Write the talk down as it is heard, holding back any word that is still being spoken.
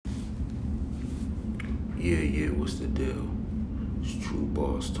Yeah, what's the deal? It's Tru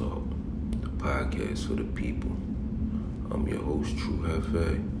Boss Talk, the podcast for the people. I'm your host, Tru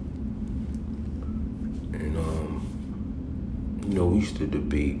Hefe. And, we used to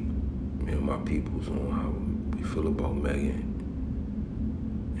debate, me and my peoples, on how we feel about Megan.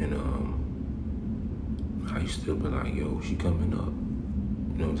 And, I used to be like, yo, she coming up.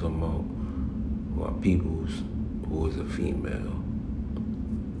 You know what I'm talking about? My peoples, who was a female,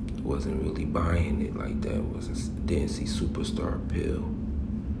 wasn't really buying it like that. Didn't see superstar appeal.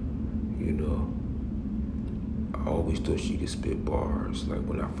 You know, I always thought she could spit bars. Like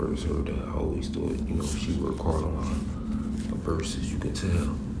when I first heard her, I always thought, she worked hard on her verses. You can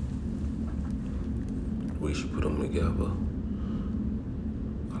tell the way she put them together.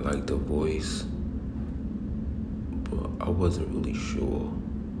 I liked her voice, but I wasn't really sure.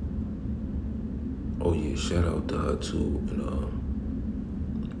 Oh yeah, shout out to her too, and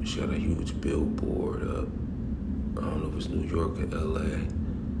she got a huge billboard up. I don't know if it's New York or LA,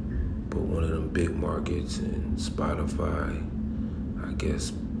 but one of them big markets, and Spotify, I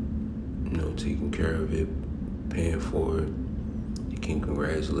guess, taking care of it, paying for it. You can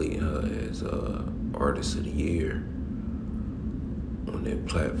congratulate her as Artist of the Year on that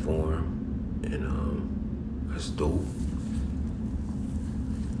platform, and that's dope.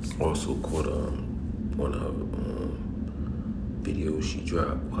 Also caught one of her videos she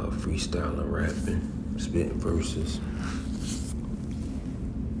dropped while freestyling, rapping, spitting verses.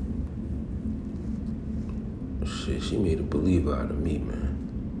 Shit, she made a believer out of me, man.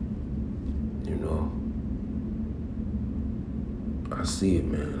 I see it,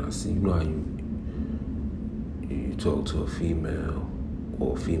 man. I see, how you talk to a female,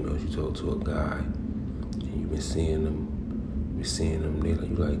 or females, you talk to a guy, and you've been seeing them,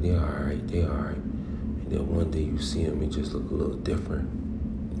 they're alright. And then one day you see them, it just look a little different.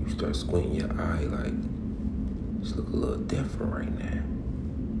 You start squinting your eye like, just look a little different right now.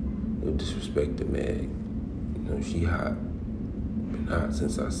 No disrespect to Meg. She hot. Been hot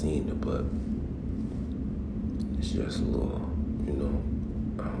since I seen her, but it's just a little,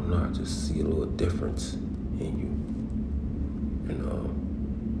 I don't know, I just see a little difference in you.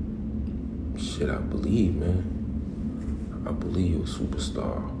 Shit, I believe, man. I believe you're a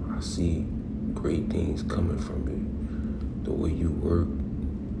superstar. I see great things coming from you. The way you work,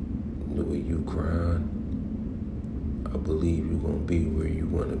 the way you grind. I believe you're going to be where you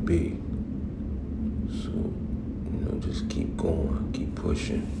want to be. So, just keep going, keep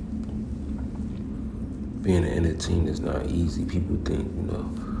pushing. Being an entertainer is not easy. People think,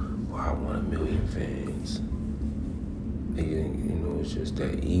 I want 1 million fans. They think, it's just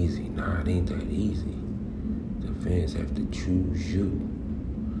that easy. Nah, it ain't that easy. The fans have to choose you.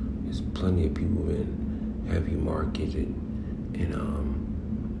 There's plenty of people in heavy marketed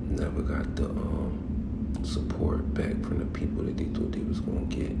and never got the support back from the people that they thought they was gonna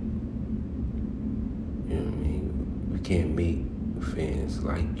get. You know what I mean? We can't make fans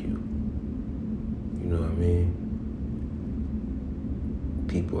like you. You know what I mean?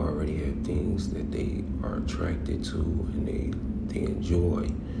 People already have things that they are attracted to and they enjoy.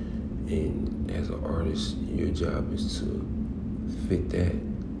 And as an artist, your job is to fit that.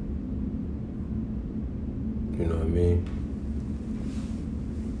 You know what I mean?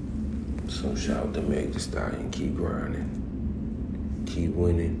 So shout out to Megan Thee Stallion. Keep grinding. Keep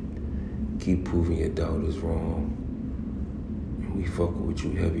winning. Keep proving your doubters wrong. And we fucking with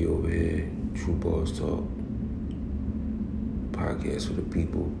you heavy over here. Tru Boss Talk. Podcast for the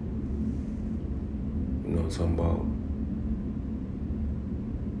people. You know what I'm talking about?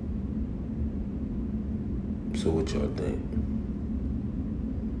 So what y'all think?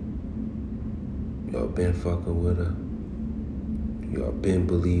 Y'all been fucking with her? Y'all been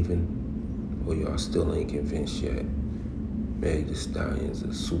believing? Or y'all still ain't convinced yet? Megan Thee Stallion's a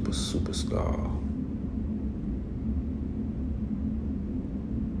superstar.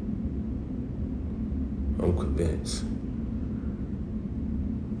 I'm convinced.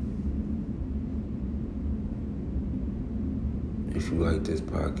 If you like this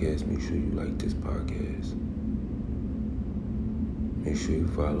podcast, make sure you like this podcast. Make sure you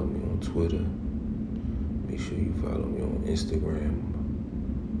follow me on Twitter. Make sure you follow me on Instagram,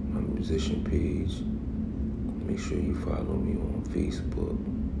 my musician page. Make sure you follow me on Facebook.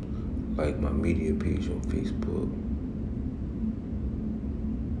 Like my media page on Facebook.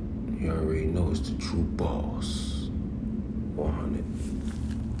 You already know it's the Tru Boss 100.